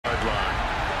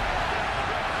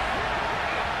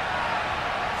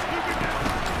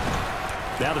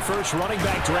Now the first running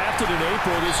back drafted in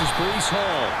April, this is Breece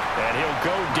Hall. And he'll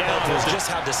go down. That was just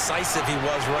how decisive he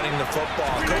was running the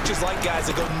football. Coaches like guys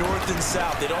that go north and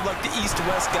south. They don't like the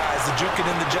east-west guys, the juking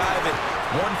and the jiving.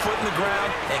 1 foot in the ground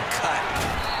and cut.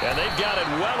 And they've got it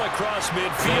well across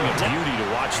midfield. Beauty to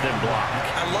watch them block.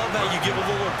 I love how you give a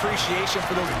little appreciation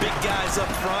for those big guys up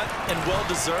front, and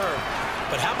well-deserved.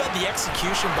 But how about the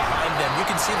execution behind them? You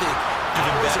can see the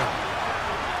even better.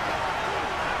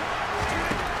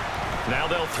 Now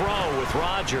they'll throw with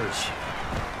Rodgers.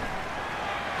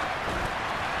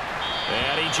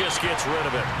 And he just gets rid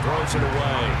of it. Throws it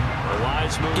away. A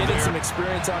wise move Getting there. some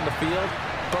experience on the field,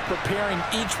 but preparing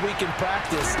each week in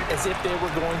practice as if they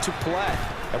were going to play.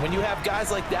 And when you have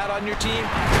guys like that on your team.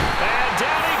 And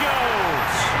down he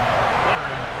goes.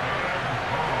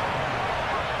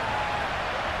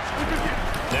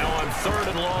 Now on 3rd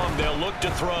and long, they'll look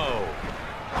to throw.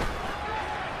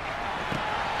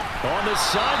 On the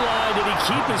sideline, did he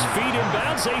keep his feet in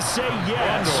bounds? They say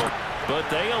yes, but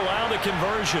they allow the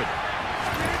conversion.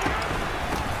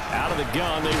 Out of the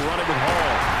gun, they run it with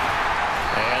Hall.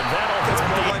 And that'll It's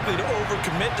more likely to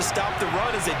overcommit to stop the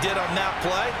run as they did on that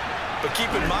play. But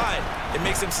keep in mind, it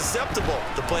makes them susceptible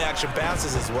to play-action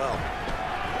passes as well.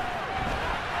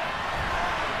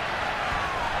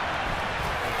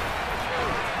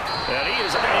 And he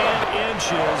is 8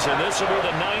 inches, and this will be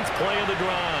the 9th play of the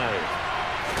drive.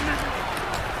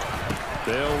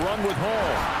 They'll run with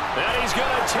Hall. And he's going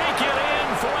to take it in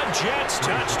for a Jets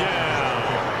touchdown.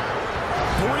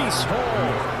 Breece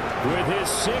Hall with his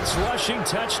 6th rushing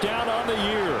touchdown on the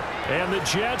year. And the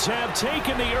Jets have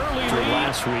taken the early lead.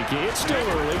 Last week, it's still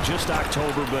early, just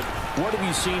October, but what have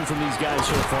you seen from these guys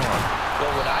so far?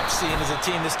 Well, what I've seen is a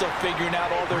team that's still figuring out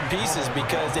all their pieces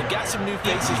because they've got some new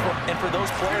faces and for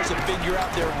those players to figure out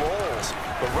their roles.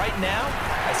 But right now,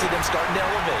 I see them starting to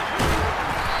elevate.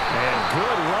 And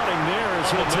good running there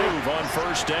as he'll move on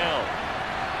 1st down.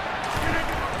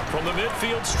 From the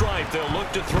midfield stripe, they'll look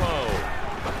to throw.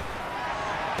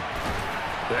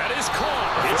 That is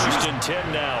caught. It's 1st and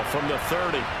 10 now from the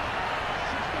 30.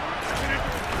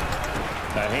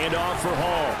 A handoff for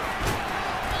Hall.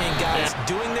 And guys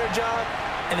doing their job,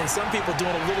 and then some people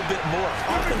doing a little bit more.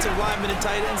 Offensive linemen and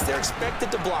tight ends, they're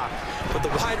expected to block. But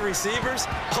the wide receivers,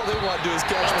 all they want to do is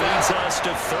catch leads us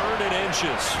to 3rd and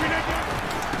inches.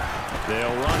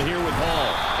 They'll run here with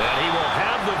Hall. And he will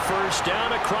have the 1st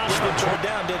down across the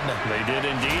down, didn't they? They did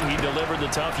indeed. He delivered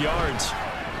the tough yards.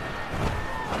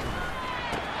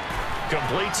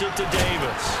 Completes it to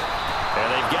Davis. And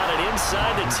they've got it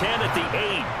inside the 10 at the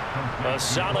 8. A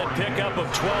solid pickup of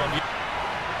 12.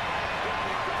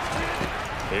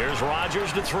 Here's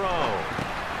Rodgers to throw.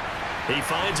 He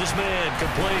finds his man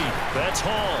complete. That's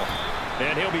Hall.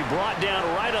 And he'll be brought down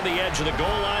right on the edge of the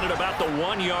goal line at about the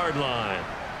 1-yard line.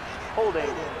 Holding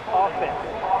offense.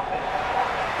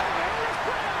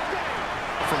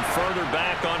 From further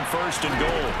back on 1st and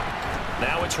goal.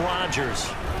 Now it's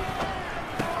Rodgers.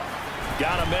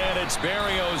 Got a man. It's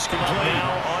Berrios complete.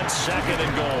 Now on 2nd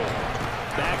and goal.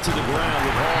 Back to the ground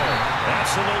with Hall.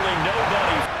 Absolutely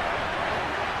nobody.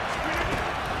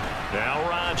 Now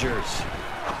Rodgers.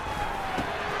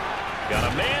 Got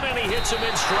a man, and he hits him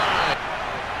in stride.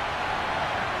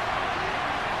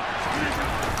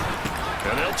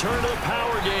 And they'll turn to the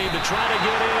power game to try to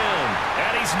get in.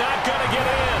 And he's not going to get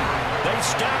in. They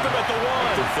stop him at the 1.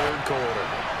 The 3rd quarter.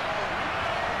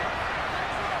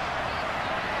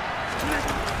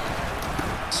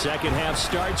 Second half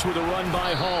starts with a run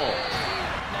by Hall.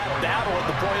 Battle at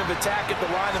the point of attack at the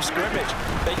line of scrimmage.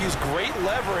 They use great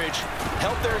leverage,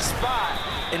 help their spot,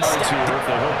 and If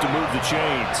they hope to move the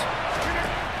chains.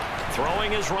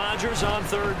 Throwing is Rodgers on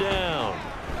 3rd down.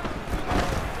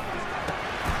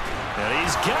 And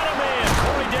he's got a man,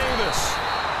 Corey Davis.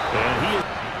 And he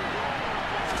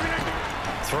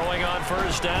throwing on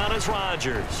 1st down is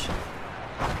Rodgers.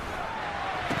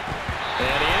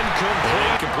 And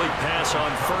incomplete. Complete pass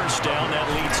on 1st down. That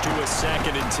leads to a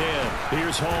 2nd and 10.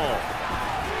 Here's Hall.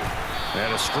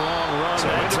 And a strong run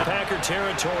into Packer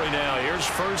territory now. Here's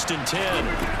 1st and 10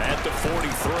 at the 43.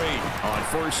 On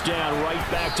 1st down, right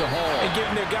back to Hall. And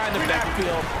giving their guy in the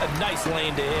backfield a nice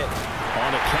lane to hit.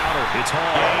 On a counter, it's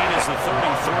Hall. Gain is the 33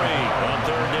 on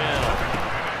 3rd down.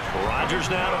 Rodgers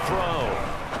now to throw.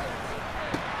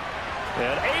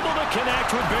 And able to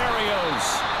connect with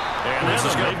Berrios. And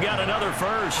they've got another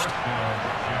 1st.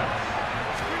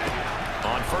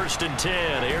 On 1st and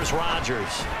 10, here's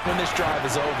Rodgers. When this drive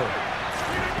is over.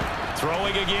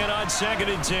 Throwing again on 2nd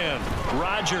and 10.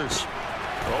 Rodgers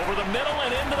over the middle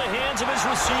and into the hands of his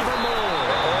receiver Moore.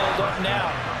 Hold up now.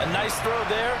 A nice throw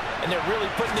there, and they're really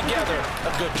putting together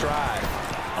a good drive.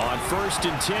 On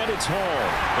 1st and 10, it's Hall.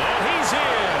 And he's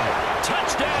in.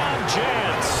 Touchdown,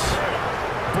 Jets.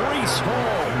 Breece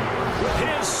Hall with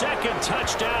his second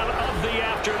touchdown of the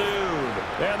afternoon.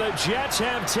 And the Jets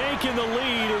have taken the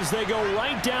lead as they go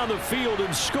right down the field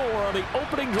and score on the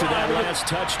opening drive. That last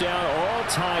touchdown all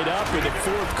tied up in the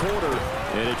fourth quarter.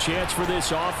 And a chance for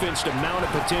this offense to mount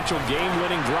a potential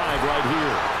game-winning drive right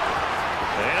here.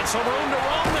 And some room to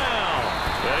run now.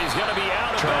 And he's going to be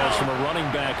out of bounds from a running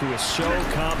back who is so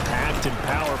compact and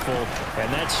powerful. And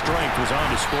that strength was on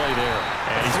display there.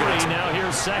 And he's going to now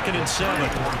here's 2nd and 7.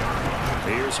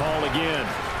 Here's Hall again.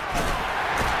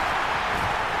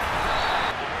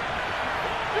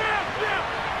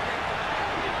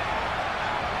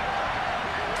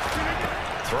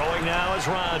 Throwing now is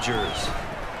Rodgers.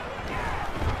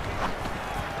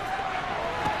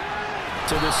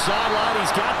 To the sideline,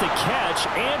 he's got the catch,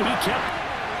 and he kept.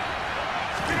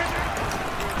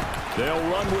 They'll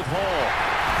run with Hall.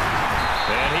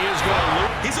 And he is going to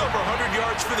lose. He's over 100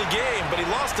 yards for the game, but he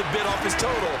lost a bit off his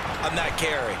total on that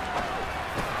carry.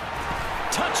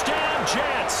 Touchdown,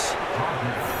 Jets.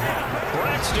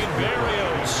 Braxton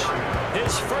Berrios,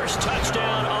 his first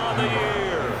touchdown on the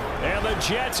year. And the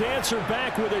Jets answer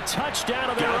back with a touchdown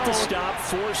of their own. Got the stop,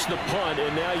 force the punt,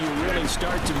 and now you really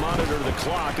start to monitor the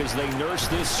clock as they nurse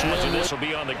this swim. This will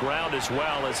be on the ground as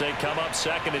well as they come up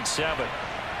 2nd and 7.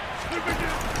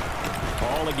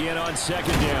 Hall again on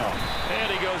 2nd down.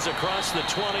 And he goes across the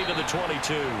 20 to the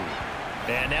 22.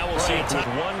 And now we'll see it with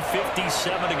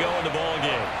 1:57 to go in the ball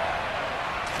game.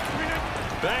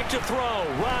 Back to throw,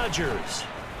 Rodgers.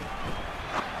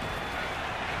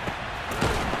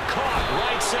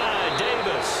 Right side,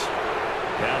 Davis.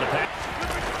 Down the pass.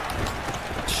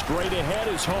 Straight ahead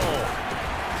is Hall.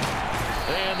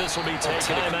 And this will be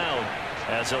taken out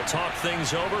as they'll talk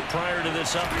things over prior to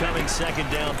this upcoming 2nd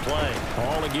down play.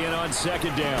 Hall again on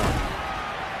 2nd down.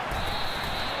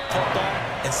 Football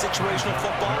and situational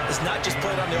football is not just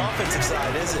played on the offensive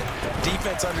side, is it?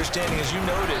 Defense understanding, as you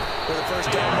noted, for the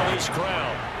first down on this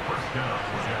crowd.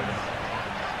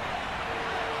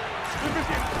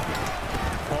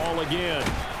 Hall again.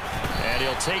 And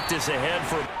he'll take this ahead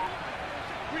for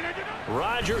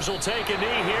Rodgers will take a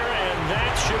knee here, and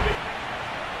that should be.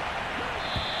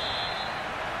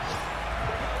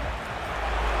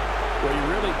 Well, you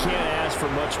really can't ask for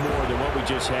much more than what we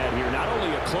just had here. Not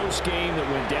only a close game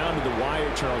that went down to the wire,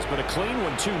 Charles, but a clean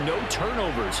one, too. No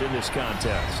turnovers in this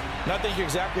contest. And I think you're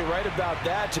exactly right about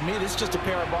that. To me, this is just a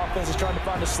pair of offenses trying to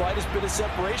find the slightest bit of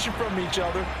separation from each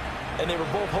other. And they were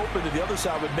both hoping that the other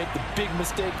side would make the big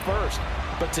mistake first.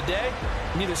 But today,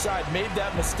 neither side made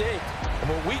that mistake. And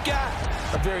what we got,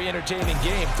 a very entertaining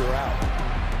game throughout.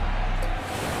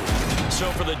 So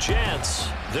for the Jets,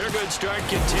 their good start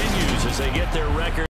continues as they get their record.